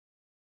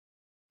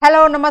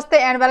Hello, namaste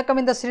and welcome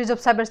in the series of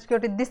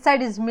cybersecurity. This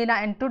side is Meena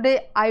and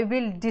today I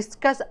will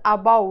discuss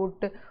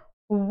about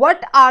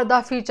what are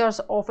the features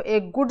of a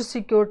good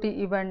security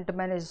event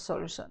managed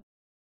solution.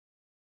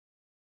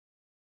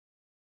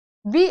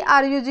 We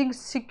are using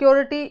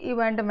security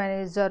event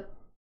manager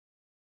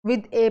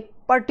with a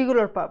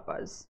particular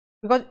purpose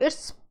because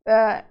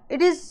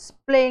it is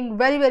playing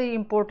very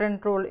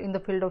important role in the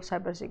field of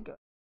cybersecurity.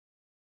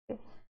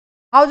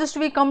 How just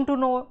we come to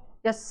know?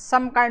 Yes,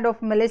 some kind of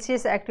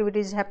malicious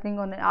activities happening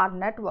on our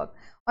network,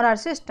 on our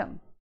system.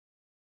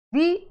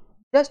 We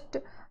just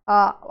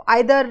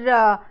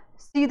either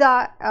see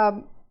the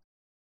uh,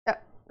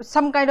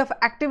 some kind of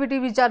activity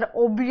which are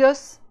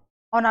obvious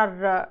on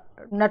our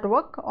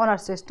network, on our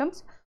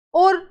systems,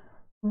 or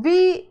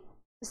we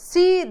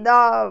see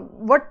the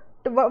what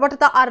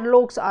our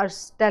logs are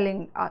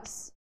telling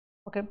us.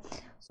 Okay,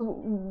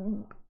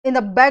 so in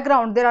the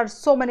background there are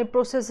so many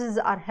processes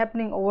are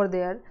happening over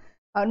there.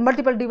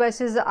 Multiple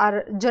devices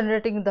are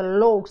generating the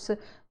logs.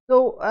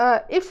 So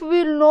if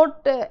we will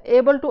not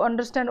able to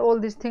understand all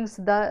these things,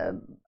 the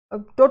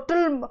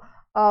total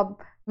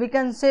we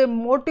can say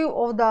motive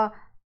of the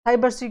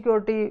cyber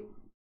security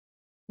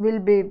will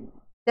be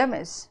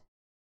damaged.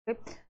 Okay.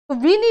 So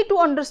we need to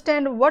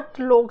understand what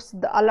logs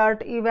the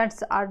alert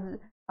events are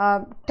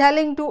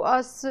telling to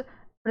us,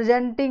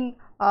 presenting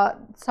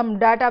some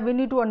data. We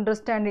need to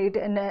understand it,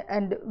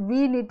 and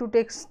we need to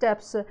take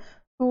steps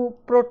to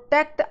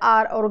protect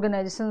our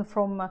organization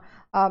from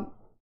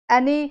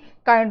any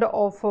kind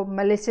of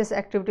malicious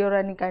activity or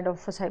any kind of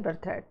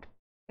cyber threat.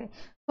 Okay.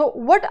 So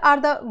what are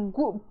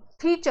the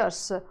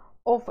features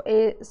of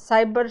a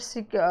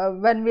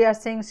when we are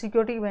saying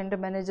security event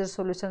manager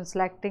solution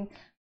selecting?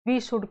 We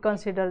should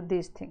consider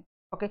these things.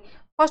 Okay,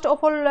 first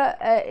of all,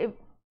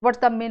 what's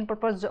the main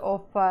purpose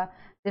of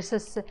this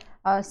is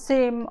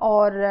SIEM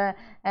or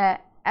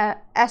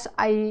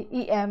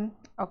SIEM?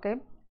 Okay,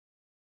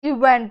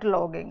 event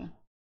logging.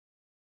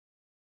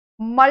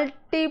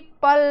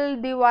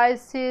 Multiple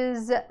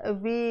devices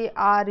we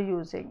are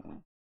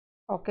using.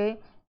 Okay,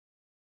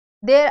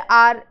 there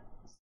are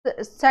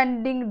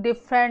sending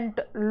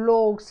different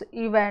logs,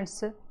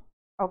 events,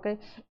 okay,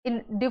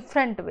 in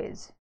different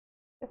ways.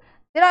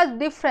 There are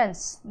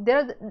difference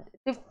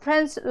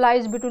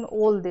lies between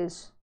all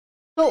this.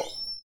 So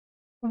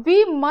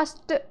we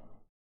must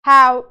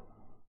have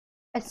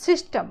a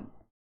system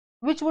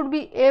which would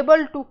be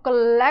able to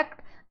collect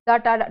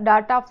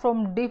data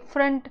from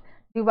different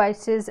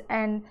devices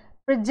and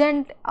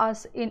present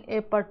us in a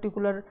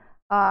particular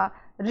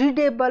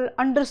readable,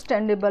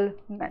 understandable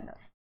manner.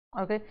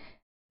 Okay,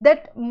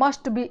 that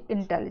must be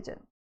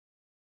intelligent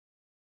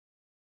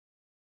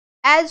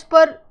as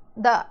per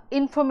the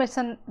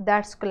information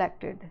that's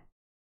collected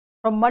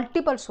from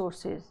multiple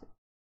sources.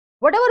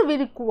 Whatever we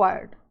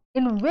required,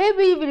 in way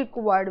we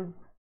required,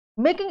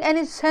 making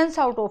any sense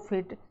out of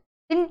it,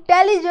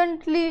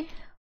 intelligently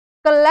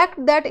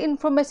collect that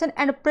information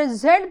and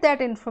present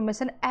that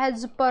information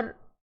as per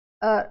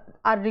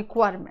our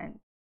requirement.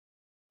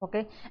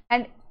 Okay,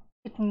 and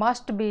it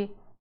must be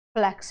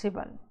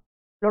flexible.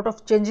 Lot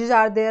of changes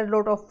are there,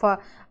 lot of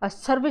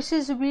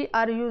services we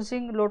are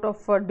using, lot of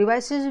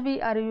devices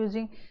we are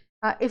using.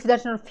 If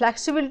that not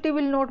flexibility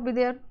will not be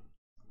there,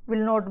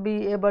 will not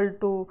be able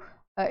to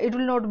it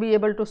will not be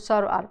able to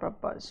serve our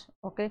purpose.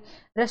 Okay,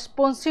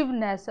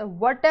 responsiveness,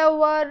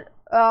 whatever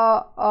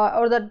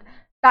or the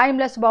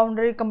timeless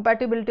boundary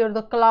compatibility or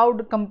the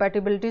cloud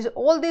compatibilities,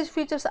 all these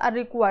features are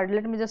required.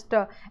 Let me just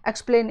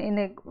explain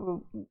in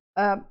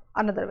a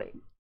another way.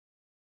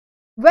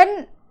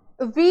 When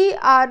we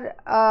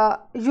are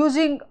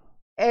using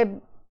a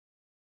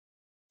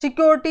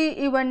security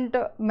event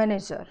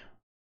manager,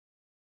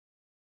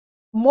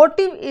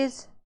 motive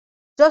is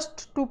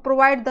just to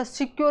provide the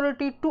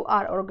security to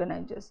our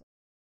organization.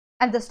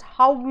 And just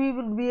how we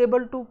will be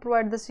able to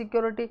provide the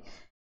security?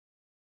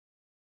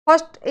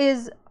 First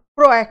is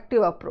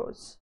proactive approach.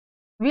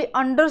 We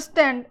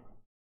understand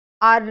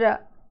our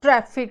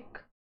traffic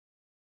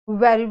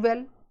very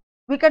well.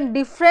 We can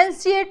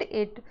differentiate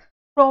it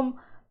from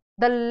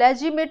the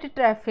legitimate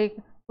traffic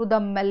to the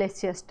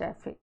malicious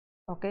traffic.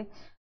 Okay,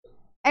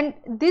 and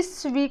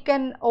this we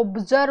can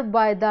observe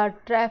by the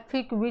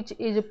traffic which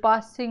is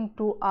passing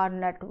to our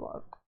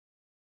network.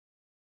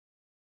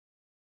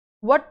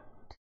 What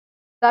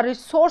the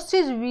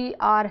resources we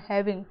are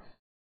having,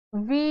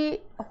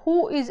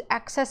 who is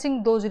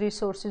accessing those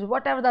resources,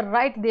 whatever the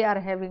right they are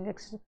having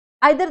access,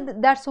 either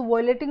that's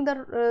violating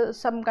the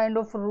some kind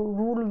of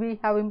rule we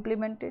have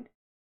implemented.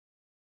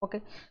 Okay,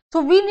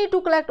 so we need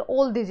to collect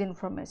all this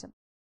information,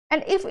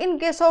 and if in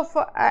case of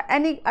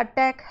any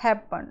attack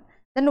happened,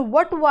 then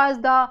what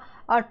was the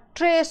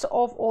trace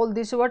of all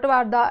this, what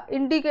are the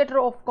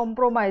indicator of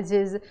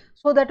compromises,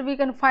 so that we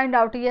can find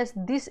out, yes,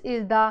 this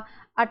is the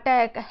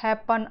attack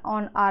happen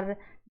on our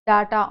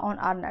data, on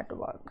our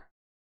network.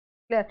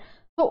 Clear?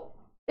 So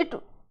it,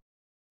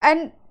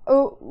 and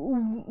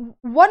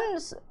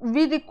once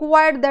we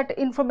require that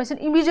information,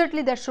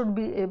 immediately that should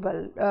be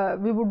able,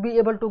 we would be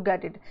able to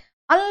get it.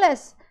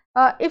 Unless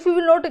if we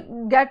will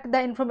not get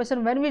the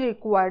information when we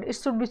required, it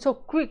should be so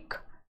quick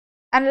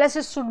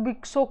analysis should be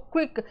so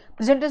quick,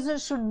 presentation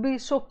should be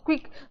so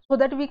quick, so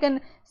that we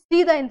can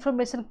see the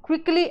information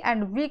quickly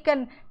and we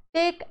can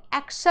take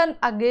action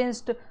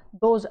against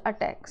those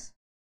attacks,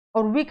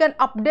 or we can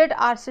update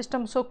our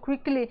system so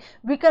quickly,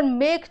 we can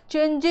make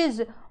changes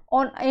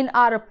in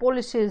our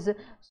policies,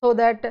 so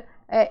that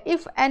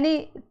if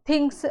any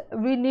things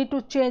we need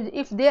to change,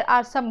 if there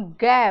are some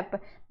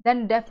gap,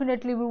 then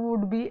definitely we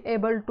would be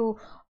able to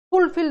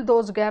fulfill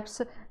those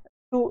gaps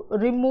to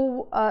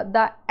remove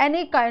the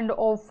any kind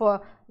of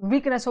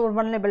weakness or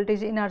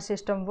vulnerabilities in our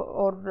system,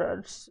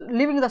 or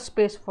leaving the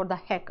space for the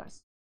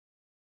hackers.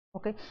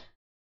 Okay,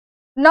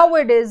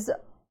 nowadays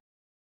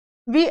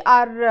we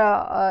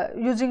are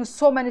using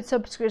so many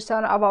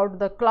subscription about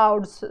the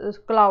cloud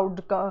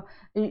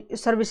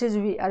services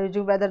we are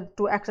using, whether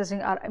to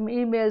accessing our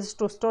emails,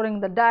 to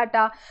storing the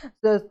data,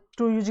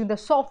 to using the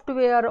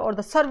software or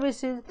the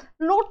services.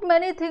 Not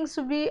many things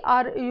we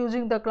are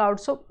using the cloud.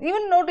 So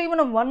even not even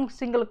a one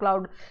single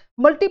cloud,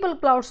 multiple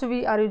clouds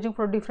we are using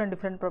for different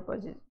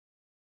purposes.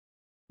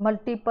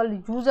 Multiple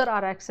user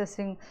are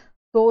accessing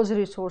those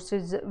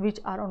resources which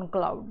are on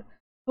cloud.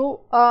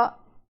 So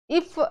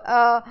if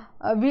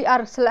we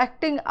are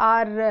selecting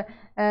our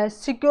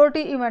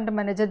security event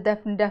manager,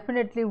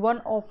 definitely one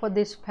of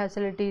these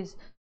facilities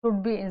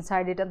should be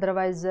inside it.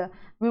 Otherwise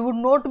we would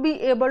not be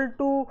able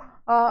to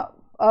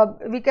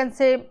we can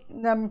say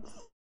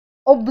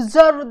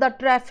observe the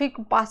traffic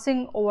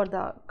passing over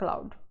the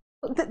cloud.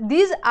 So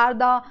these are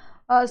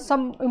the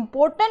some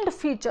important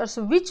features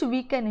which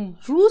we can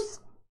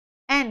use,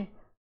 and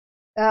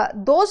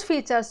those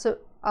features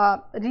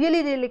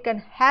really can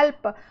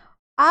help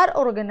our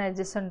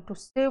organization to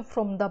save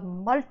from the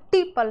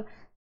multiple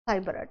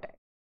cyber attacks.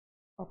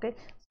 Okay,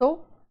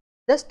 so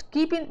just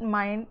keep in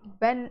mind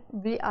when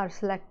we are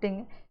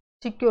selecting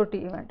security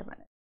event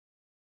manager.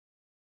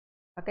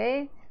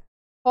 Okay,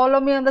 follow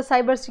me on the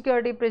cyber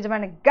security page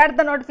and get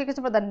the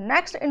notification for the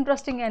next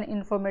interesting and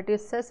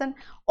informative session.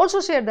 Also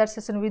share that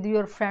session with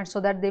your friends, so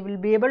that they will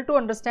be able to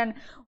understand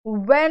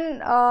when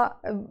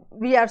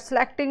we are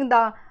selecting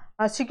the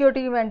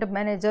security event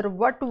manager,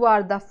 what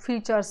were the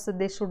features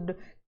they should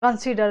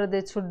consider,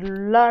 they should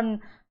learn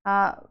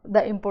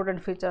the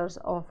important features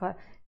of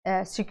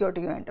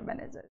security event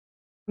manager.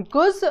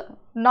 Because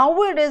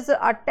nowadays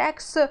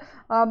attacks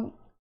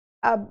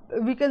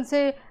we can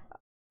say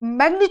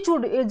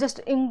magnitude is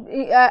just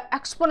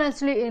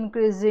exponentially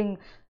increasing.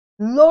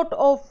 Lot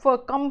of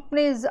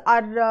companies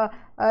are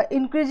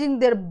increasing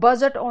their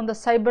budget on the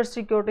cyber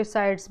security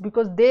sides,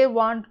 because they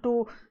want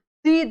to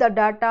see the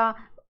data.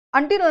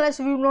 Until unless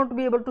we will not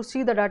be able to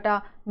see the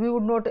data, we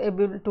would not be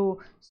able to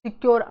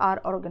secure our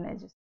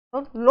organization.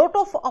 So lot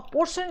of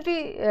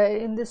opportunity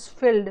in this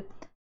field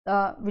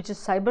which is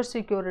cyber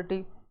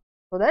security,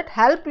 so that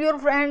help your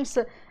friends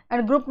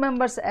and group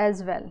members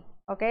as well.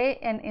 Okay,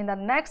 and in the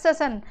next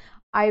session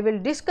I will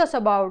discuss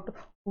about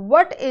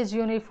what is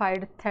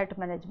unified threat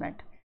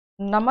management.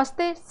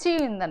 Namaste, see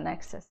you in the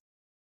next session.